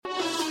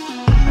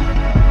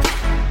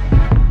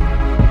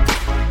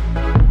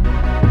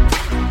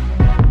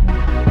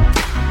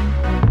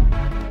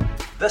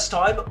this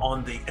time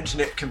on the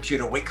Internet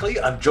Computer Weekly,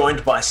 I'm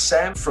joined by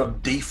Sam from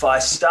DeFi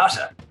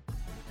Starter.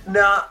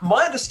 Now,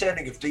 my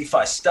understanding of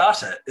DeFi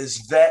Starter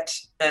is that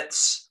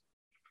it's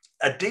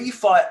a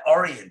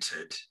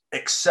DeFi-oriented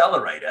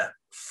accelerator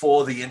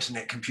for the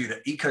internet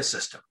computer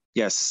ecosystem.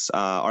 Yes,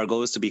 our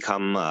goal is to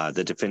become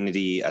the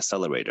Dfinity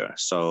accelerator.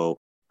 So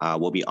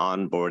we'll be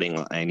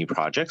onboarding any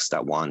projects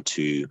that want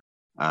to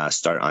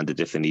start on the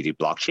Dfinity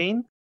blockchain,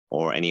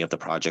 or any of the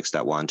projects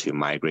that want to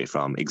migrate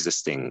from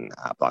existing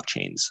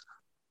blockchains.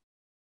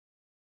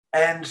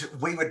 And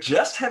we were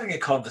just having a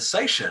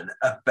conversation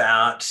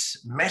about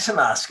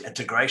MetaMask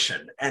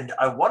integration. And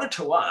I wanted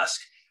to ask,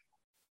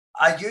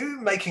 are you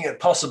making it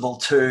possible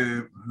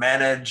to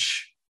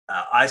manage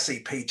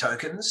ICP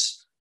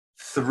tokens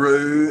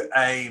through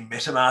a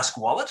MetaMask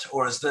wallet,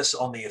 or is this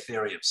on the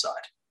Ethereum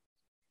side?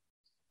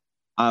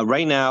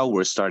 Right now,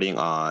 we're starting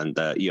on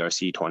the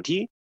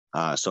ERC20.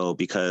 So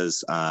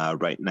because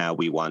right now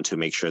we want to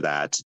make sure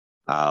that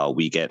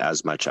we get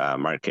as much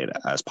market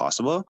as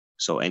possible.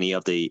 So any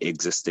of the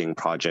existing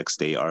projects,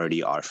 they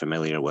already are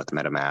familiar with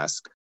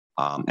MetaMask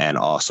and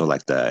also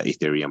like the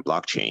Ethereum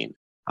blockchain.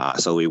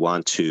 So we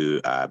want to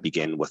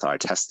begin with our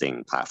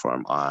testing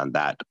platform on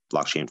that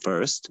blockchain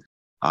first.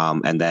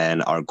 And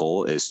then our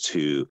goal is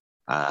to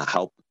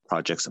help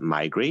projects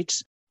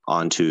migrate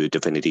onto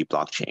Dfinity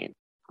blockchain.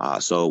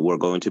 So we're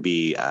going to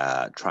be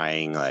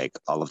trying like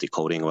all of the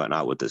coding and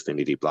whatnot with this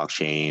Dfinity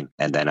blockchain.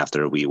 And then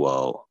after we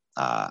will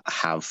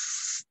have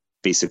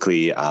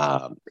basically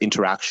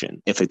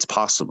interaction, if it's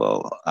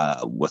possible,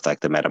 with like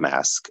the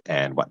MetaMask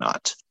and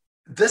whatnot.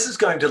 This is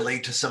going to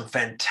lead to some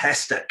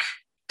fantastic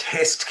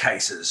test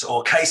cases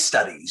or case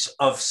studies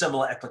of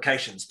similar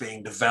applications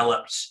being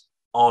developed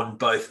on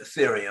both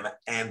Ethereum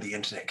and the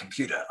internet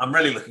computer. I'm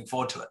really looking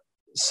forward to it.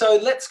 So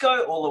let's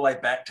go all the way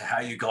back to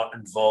how you got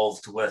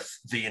involved with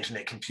the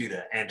internet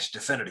computer and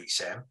Dfinity,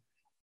 Sam.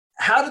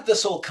 How did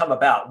this all come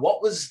about?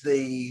 What was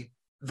the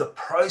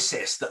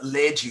process that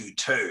led you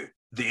to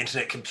the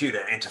internet computer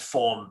and to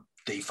form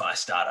DeFi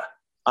Starter?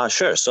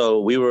 Sure.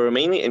 So we were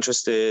mainly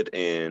interested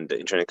in the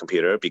internet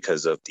computer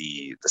because of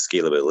the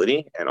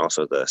scalability and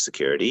also the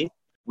security.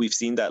 We've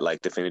seen that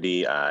like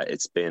Dfinity,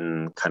 it's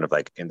been kind of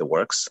like in the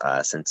works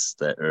since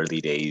the early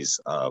days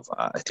of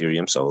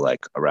Ethereum. So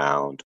like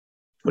around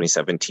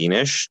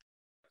 2017-ish.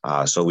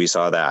 So we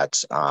saw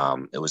that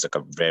it was like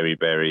a very,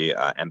 very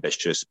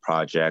ambitious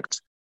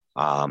project.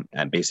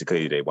 And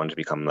basically they wanted to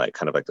become like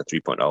kind of like the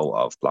 3.0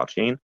 of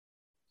blockchain.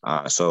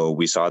 So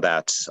we saw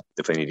that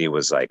Dfinity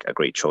was like a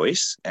great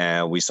choice.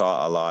 And we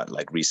saw a lot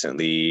like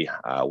recently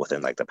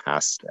within like the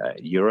past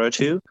year or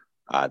two,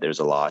 there's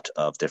a lot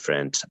of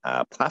different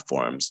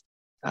platforms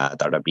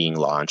that are being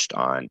launched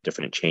on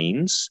different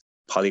chains.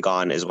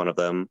 Polygon is one of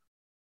them.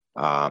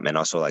 And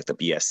also like the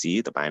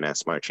BSC, the Binance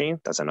Smart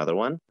Chain, that's another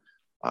one.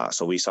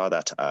 So we saw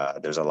that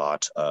there's a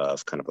lot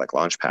of kind of like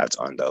launch pads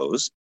on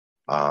those.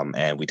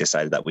 And we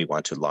decided that we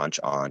want to launch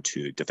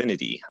onto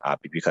Dfinity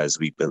because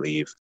we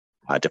believe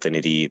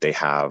Dfinity, they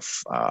have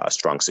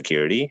strong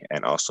security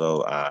and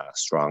also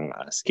strong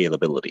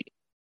scalability.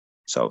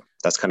 So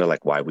that's kind of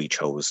like why we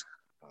chose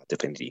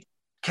Dfinity.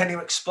 Can you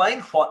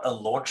explain what a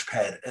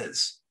launchpad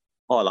is?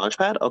 Oh, a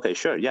launchpad? Okay,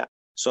 sure, yeah.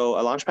 So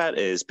a launchpad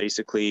is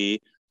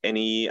basically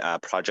any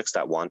projects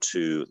that want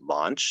to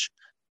launch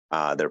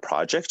their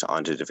project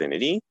onto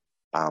Dfinity.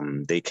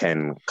 They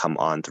can come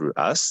on through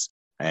us,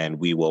 and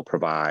we will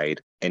provide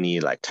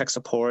any like tech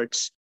support,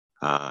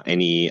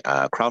 any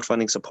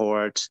crowdfunding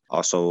support,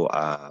 also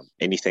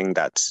anything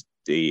that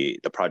the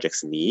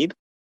projects need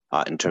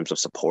in terms of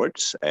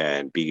support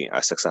and being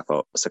a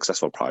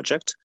successful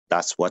project.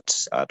 That's what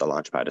the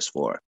Launchpad is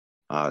for.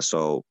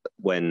 So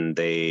when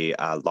they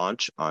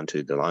launch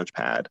onto the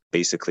Launchpad,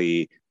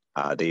 basically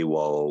they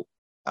will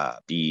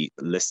be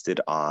listed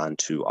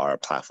onto our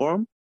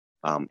platform.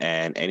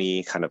 And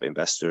any kind of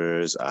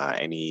investors,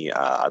 any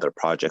other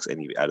projects,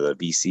 any other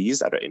VCs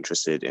that are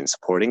interested in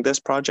supporting this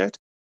project,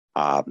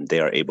 they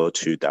are able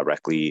to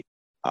directly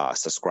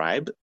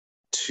subscribe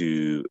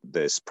to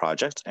this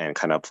project and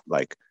kind of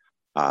like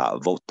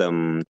vote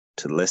them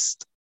to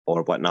list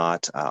or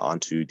whatnot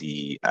onto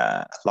the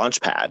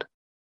Launchpad.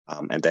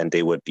 And then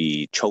they would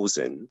be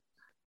chosen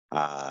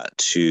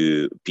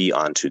to be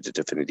onto the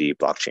Dfinity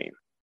blockchain.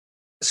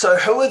 So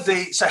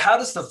how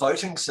does the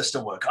voting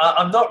system work?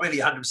 I'm not really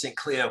 100%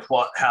 clear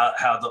what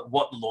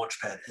the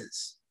Launchpad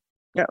is.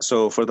 Yeah,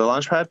 so for the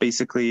Launchpad,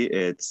 basically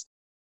it's,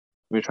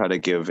 let me try to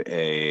give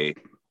a,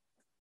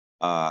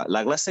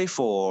 like let's say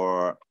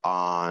for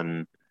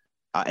on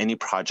any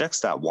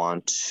projects that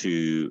want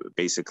to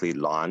basically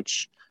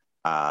launch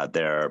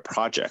their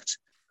project,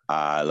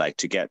 like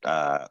to get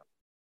kind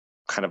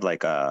of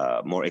like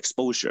more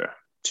exposure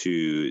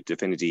to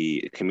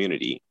Dfinity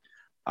community.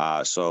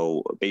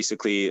 So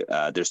basically,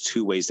 there's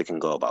two ways they can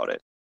go about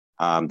it.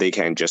 They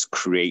can just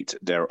create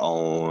their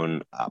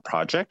own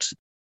project,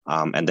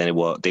 and then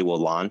they will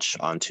launch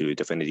onto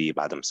Dfinity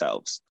by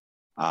themselves.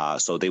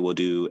 So they will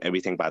do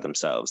everything by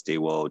themselves. They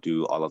will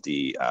do all of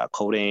the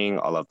coding,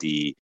 all of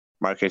the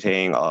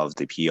marketing, all of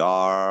the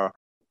PR,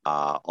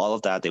 all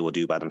of that they will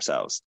do by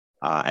themselves.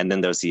 And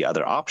then there's the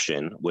other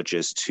option, which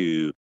is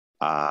to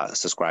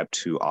subscribe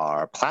to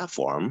our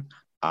platform.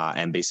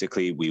 And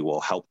basically, we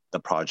will help the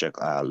project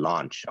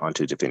launch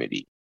onto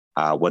Dfinity,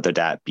 whether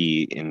that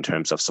be in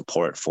terms of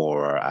support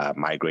for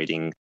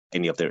migrating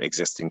any of their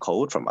existing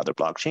code from other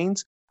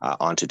blockchains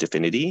onto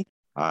Dfinity,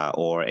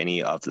 or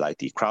any of like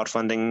the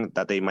crowdfunding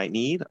that they might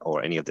need,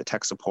 or any of the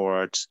tech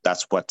support.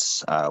 That's what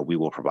we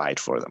will provide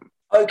for them.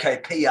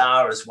 Okay,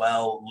 PR as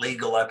well,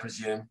 legal, I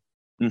presume.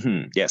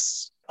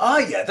 Yes. Oh,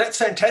 yeah, that's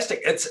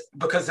fantastic. It's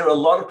because there are a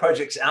lot of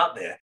projects out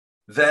there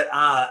that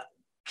are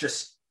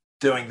just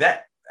doing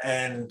that.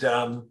 And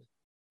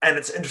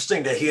it's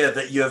interesting to hear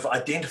that you've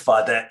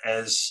identified that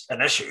as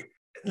an issue.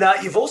 Now,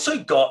 you've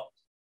also got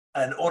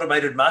an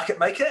automated market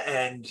maker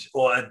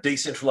or a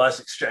decentralized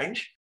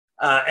exchange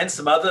and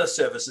some other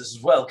services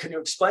as well. Can you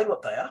explain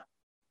what they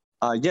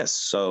are? Yes.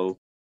 So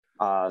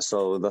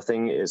the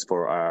thing is,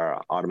 for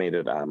our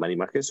automated money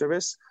market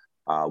service,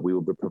 we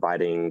will be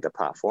providing the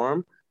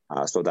platform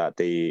so that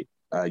the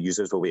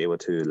users will be able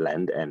to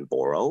lend and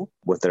borrow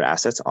with their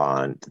assets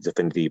on the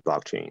Dfinity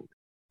blockchain.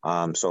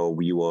 So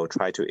we will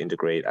try to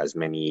integrate as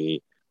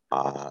many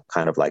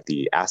kind of like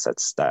the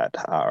assets that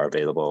are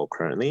available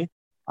currently,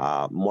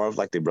 more of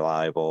like the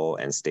reliable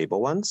and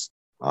stable ones.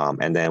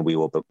 And then we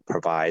will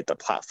provide the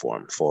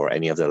platform for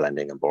any of the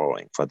lending and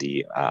borrowing for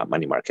the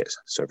money market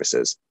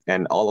services.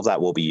 And all of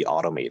that will be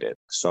automated.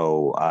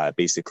 So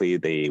basically,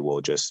 the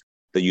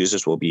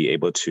users will be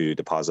able to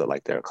deposit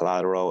like their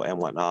collateral and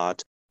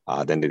whatnot.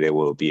 Then they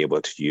will be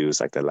able to use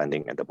like the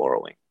lending and the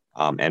borrowing.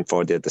 And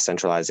for the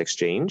decentralized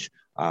exchange,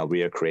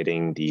 we are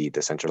creating the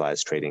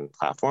decentralized trading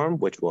platform,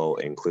 which will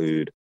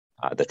include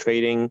the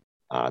trading,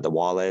 the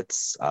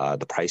wallets,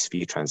 the price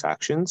fee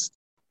transactions,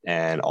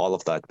 and all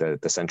of the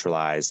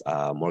decentralized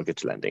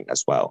mortgage lending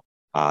as well.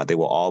 They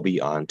will all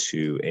be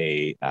onto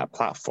a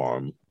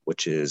platform,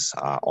 which is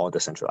all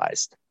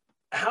decentralized.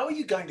 How are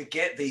you going to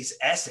get these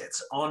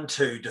assets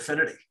onto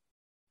Dfinity?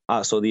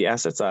 So the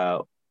assets,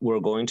 we're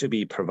going to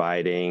be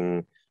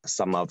providing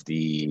some of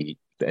the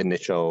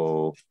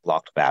initial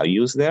blocked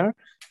values there.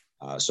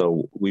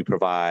 So we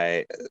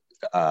provide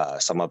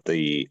some of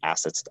the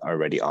assets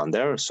already on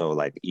there. So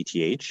like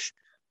ETH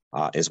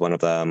is one of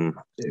them,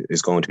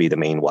 is going to be the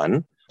main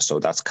one. So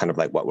that's kind of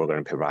like what we're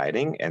going to be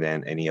providing. And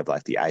then any of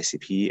like the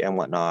ICP and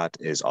whatnot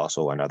is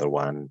also another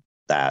one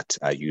that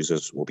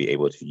users will be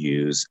able to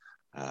use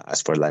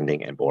as for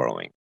lending and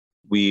borrowing.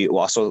 We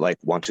also like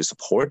want to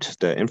support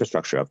the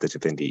infrastructure of the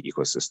Dfinity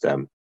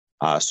ecosystem.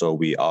 So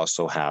we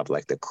also have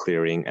like the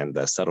clearing and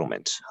the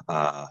settlement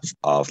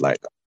of like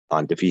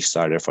on DeFi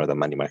for the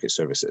money market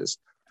services.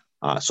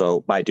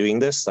 So by doing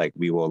this, like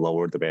we will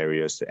lower the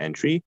barriers to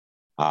entry,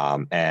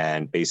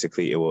 and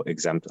basically it will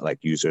exempt like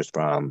users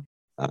from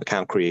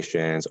account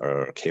creations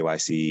or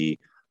KYC.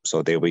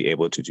 So they'll be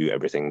able to do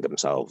everything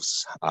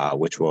themselves,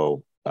 which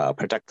will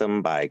protect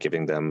them by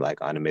giving them like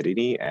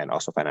anonymity and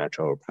also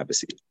financial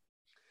privacy.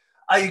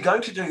 Are you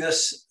going to do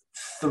this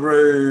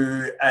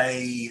through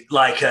an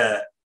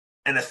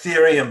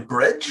Ethereum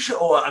bridge,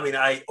 or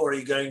are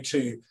you going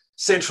to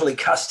centrally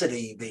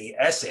custody the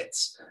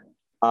assets?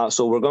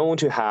 So we're going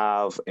to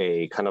have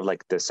a kind of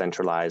like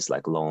decentralized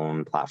like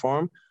loan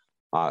platform.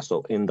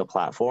 So in the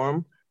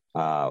platform,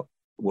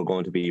 we're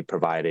going to be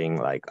providing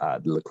like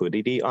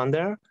liquidity on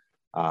there.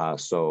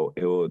 So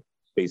it will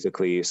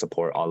basically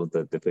support all of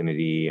the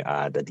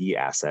Dfinity, the D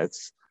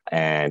assets.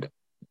 And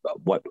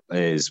what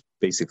is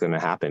basically going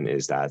to happen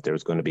is that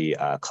there's going to be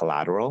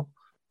collateral,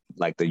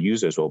 like the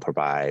users will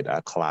provide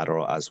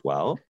collateral as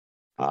well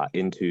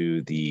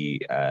into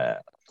the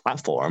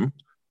platform.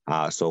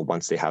 So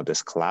once they have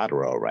this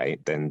collateral,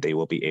 right, then they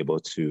will be able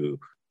to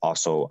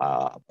also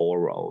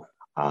borrow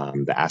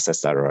the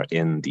assets that are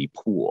in the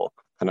pool,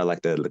 kind of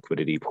like the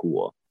liquidity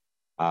pool.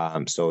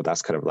 So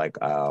that's kind of like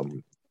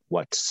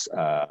what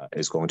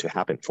is going to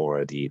happen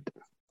for the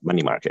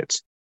money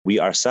markets. We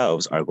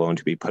ourselves are going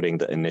to be putting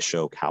the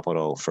initial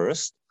capital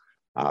first,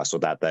 so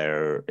that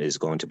there is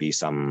going to be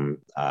some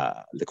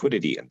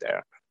liquidity in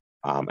there.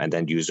 And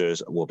then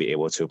users will be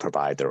able to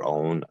provide their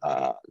own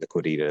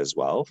liquidity as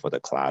well for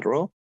the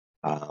collateral.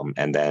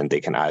 And then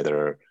they can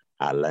either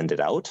lend it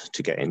out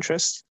to get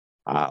interest,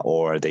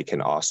 or they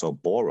can also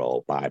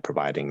borrow by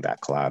providing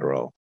that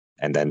collateral.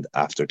 And then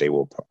after, they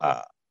will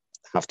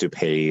have to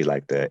pay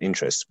like the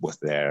interest with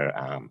their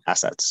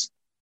assets.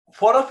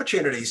 What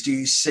opportunities do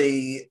you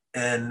see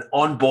in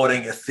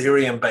onboarding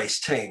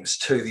Ethereum-based teams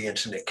to the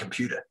internet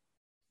computer?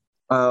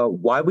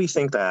 Why we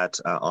think that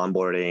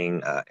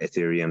onboarding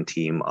Ethereum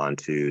team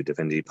onto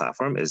Dfinity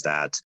platform is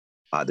that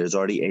there's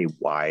already a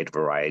wide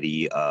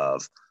variety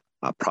of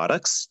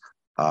products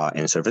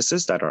and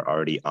services that are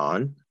already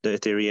on the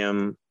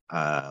Ethereum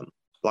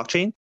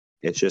blockchain.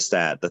 It's just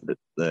that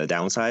the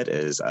downside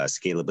is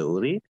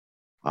scalability,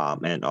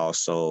 and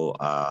also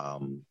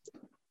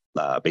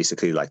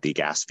basically like the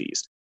gas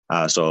fees.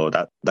 So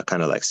that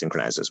kind of like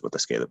synchronizes with the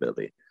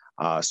scalability.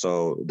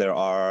 So there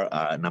are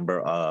a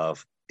number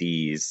of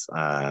these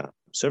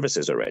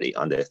services already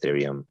on the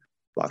Ethereum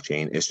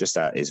blockchain. It's just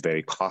that it's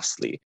very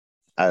costly.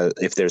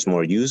 If there's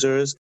more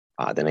users,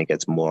 then it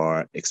gets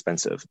more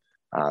expensive.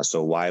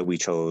 So why we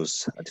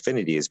chose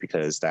Dfinity is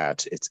because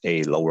that it's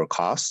a lower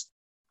cost,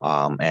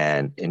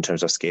 and in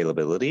terms of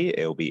scalability,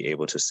 it will be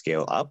able to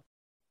scale up.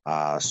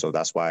 So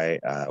that's why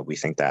we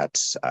think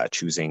that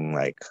choosing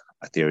like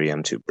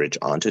Ethereum to bridge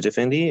onto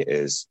Dfinity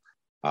is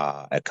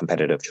a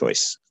competitive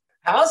choice.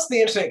 How's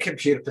the internet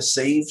computer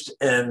perceived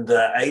in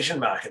the Asian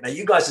market? Now,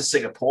 you guys are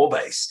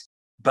Singapore-based,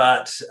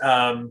 but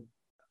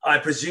I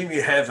presume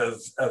you have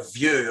a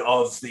view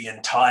of the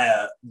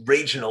entire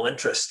regional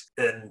interest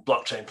in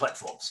blockchain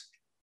platforms.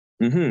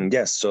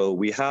 Yes, so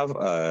we have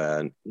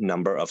a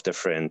number of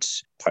different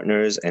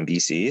partners and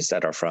VCs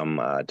that are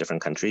from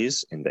different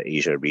countries in the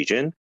Asia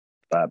region.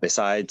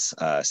 Besides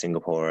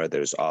Singapore,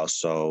 there's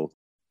also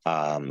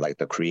like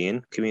the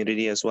Korean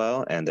community as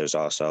well, and there's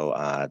also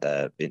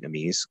the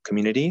Vietnamese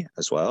community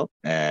as well,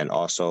 and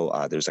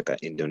also there's like an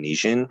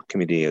Indonesian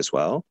community as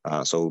well.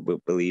 So we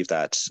believe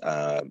that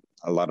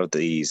a lot of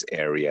these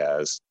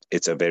areas,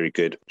 it's a very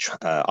good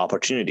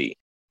opportunity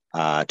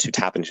to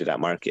tap into that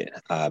market,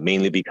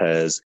 mainly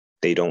because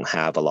they don't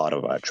have a lot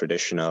of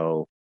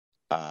traditional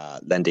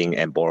lending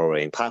and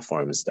borrowing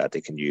platforms that they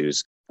can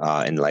use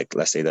in, like,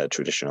 let's say, the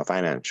traditional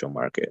financial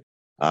market.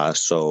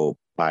 So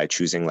by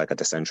choosing like a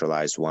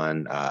decentralized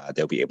one,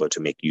 they'll be able to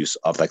make use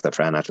of like the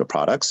financial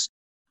products,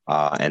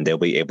 and they'll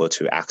be able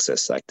to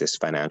access like this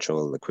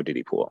financial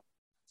liquidity pool.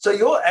 So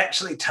you're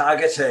actually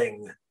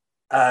targeting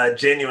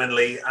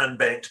genuinely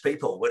unbanked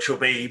people, which will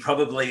be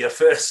probably a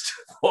first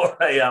for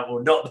well,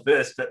 not the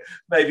first, but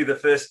maybe the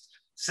first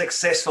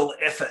successful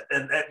effort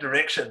in that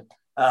direction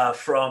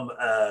from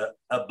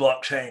a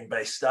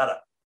blockchain-based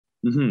startup.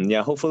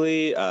 Yeah,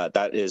 hopefully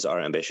that is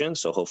our ambition.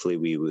 So hopefully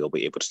we will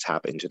be able to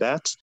tap into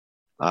that.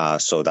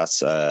 So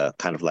that's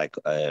kind of like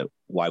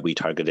why we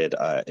targeted,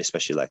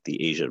 especially like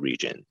the Asia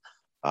region,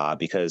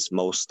 because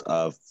most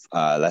of,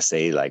 let's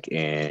say, like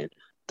in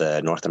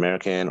the North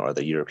American or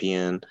the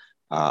European,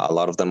 a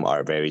lot of them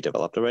are very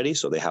developed already.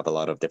 So they have a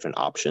lot of different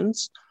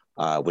options,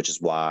 which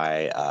is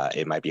why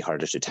it might be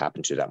harder to tap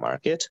into that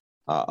market.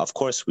 Of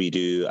course, we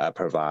do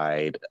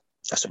provide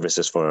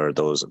services for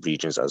those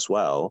regions as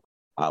well,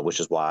 which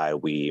is why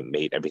we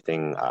made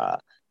everything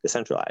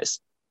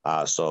decentralized.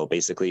 So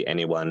basically,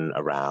 anyone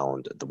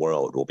around the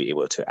world will be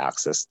able to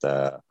access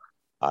the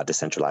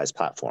decentralized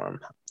platform,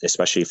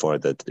 especially for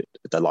the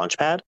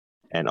Launchpad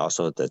and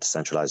also the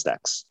decentralized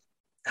DEX.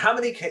 How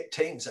many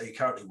teams are you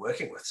currently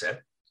working with, Sam?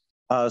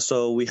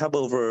 So we have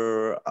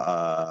over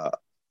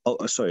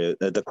oh, sorry.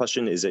 The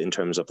question is in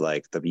terms of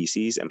like the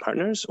VCs and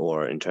partners,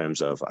 or in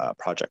terms of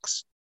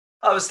projects?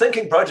 I was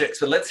thinking projects,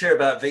 but let's hear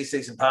about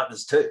VCs and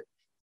partners too.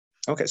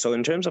 Okay, so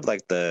in terms of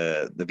like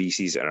the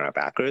VCs and our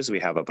backers, we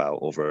have about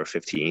over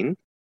 15.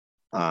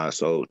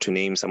 So to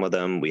name some of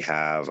them, we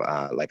have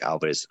like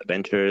Alvarez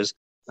Ventures,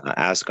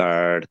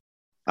 Asgard,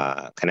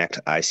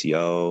 Connect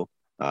ICO,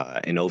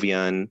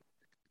 Innovian,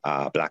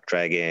 Black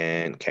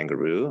Dragon,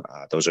 Kangaroo.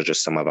 Those are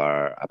just some of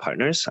our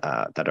partners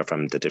that are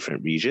from the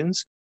different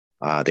regions.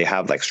 They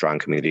have like strong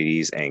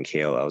communities and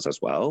KOLs as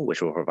well,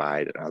 which will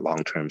provide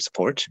long-term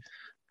support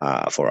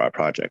for our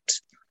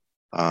project.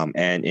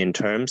 And in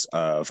terms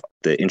of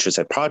the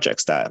interested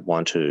projects that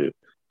want to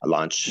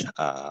launch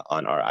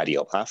on our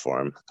IDO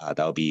platform,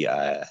 that will be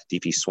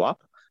DP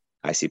Swap,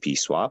 ICP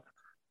Swap,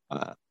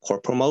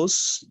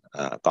 Corpromos,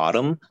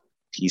 Gotham,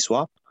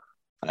 P-Swap.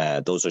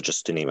 Those are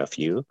just to name a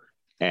few.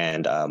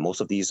 And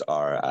most of these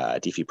are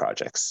DeFi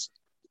projects.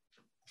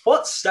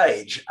 What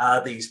stage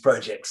are these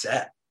projects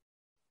at?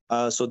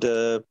 So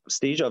the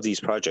stage of these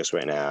projects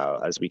right now,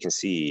 as we can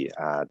see,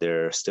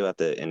 they're still at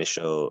the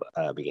initial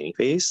beginning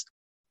phase.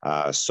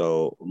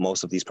 So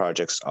most of these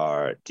projects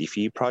are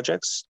DeFi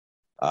projects.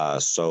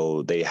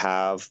 So they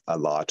have a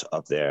lot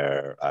of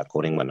their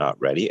coding whatnot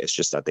ready. It's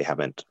just that they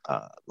haven't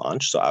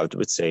launched. So I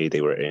would say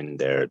they were in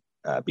their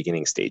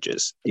beginning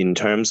stages. In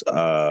terms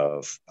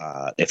of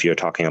if you're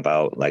talking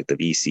about like the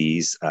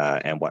VCs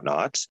and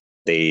whatnot,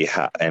 they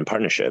have and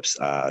partnerships,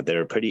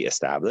 they're pretty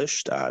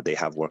established. They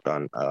have worked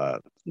on a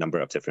number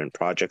of different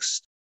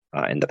projects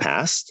in the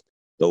past.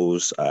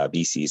 Those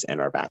VCs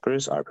and our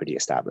backers are pretty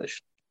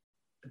established.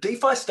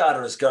 DeFi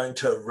Starter is going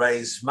to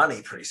raise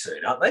money pretty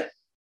soon, aren't they?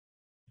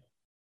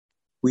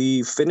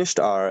 We finished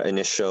our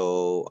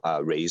initial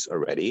raise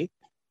already.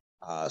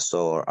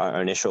 So our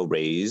initial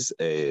raise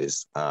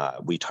is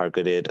we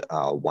targeted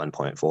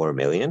 1.4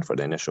 million for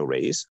the initial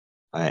raise,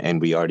 and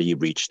we already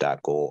reached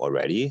that goal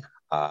already.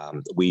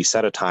 We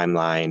set a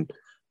timeline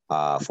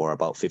for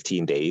about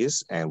 15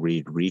 days, and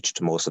we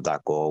reached most of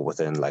that goal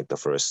within like the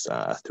first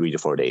 3 to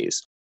 4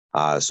 days.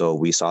 So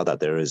we saw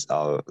that there is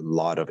a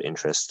lot of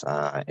interest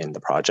in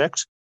the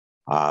project.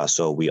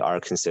 So we are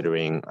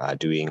considering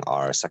doing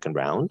our second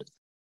round,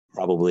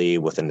 probably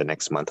within the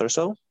next month or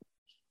so.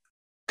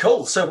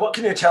 Cool. So what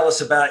can you tell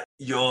us about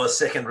your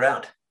second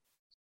round?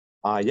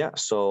 Yeah,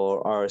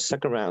 so our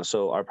second round,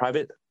 so our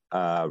private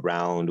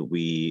round,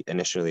 we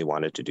initially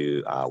wanted to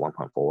do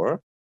 1.4.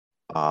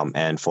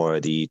 And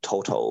for the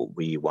total,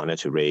 we wanted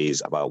to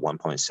raise about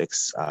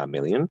 1.6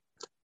 million.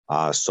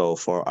 So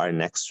for our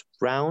next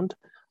round,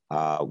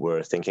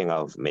 we're thinking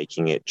of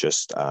making it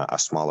just a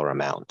smaller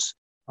amount.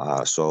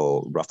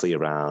 So roughly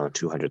around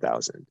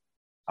 200,000.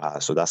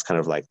 So that's kind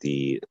of like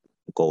the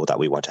goal that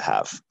we want to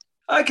have.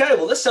 Okay,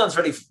 well, this sounds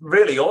really,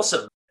 really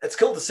awesome. It's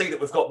cool to see that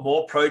we've got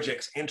more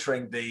projects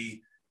entering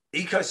the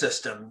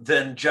ecosystem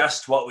than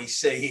just what we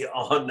see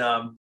on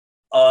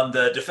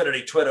the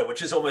Dfinity Twitter,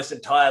 which is almost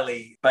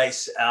entirely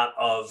based out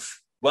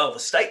of, well, the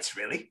States,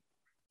 really.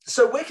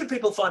 So where can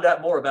people find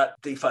out more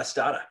about DeFi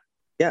Starter?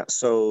 Yeah,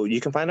 so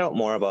you can find out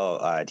more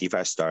about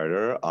DeFi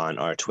Starter on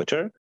our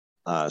Twitter.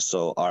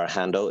 So our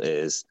handle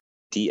is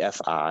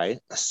DFI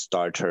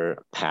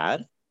Starter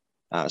Pad.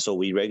 So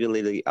we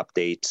regularly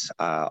update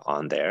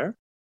on there.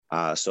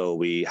 So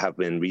we have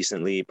been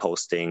recently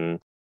posting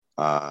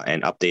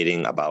and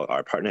updating about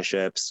our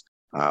partnerships.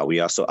 We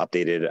also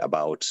updated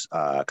about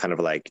kind of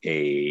like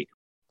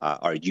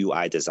our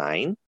UI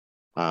design.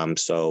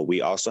 So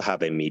we also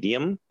have a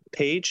Medium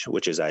page,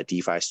 which is at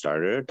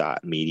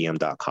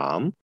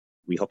defistarter.medium.com.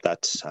 We hope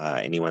that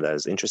anyone that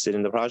is interested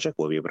in the project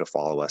will be able to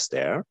follow us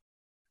there.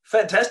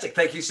 Fantastic.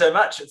 Thank you so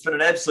much. It's been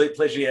an absolute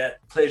pleasure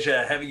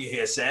having you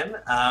here, Sam.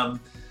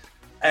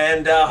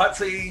 And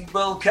hopefully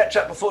we'll catch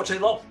up before too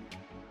long.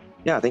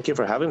 Yeah, thank you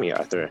for having me,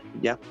 Arthur.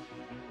 Yeah.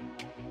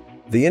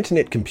 The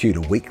Internet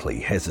Computer Weekly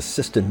has a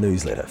sister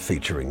newsletter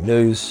featuring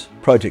news,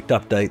 project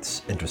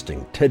updates,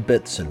 interesting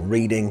tidbits and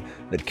reading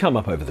that come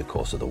up over the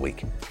course of the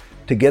week.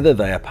 Together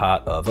they are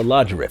part of a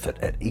larger effort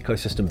at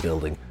ecosystem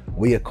building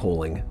we are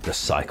calling the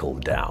Cycle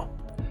DAO.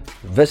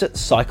 Visit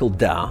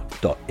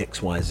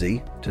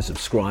cycledao.xyz to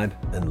subscribe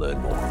and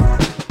learn more.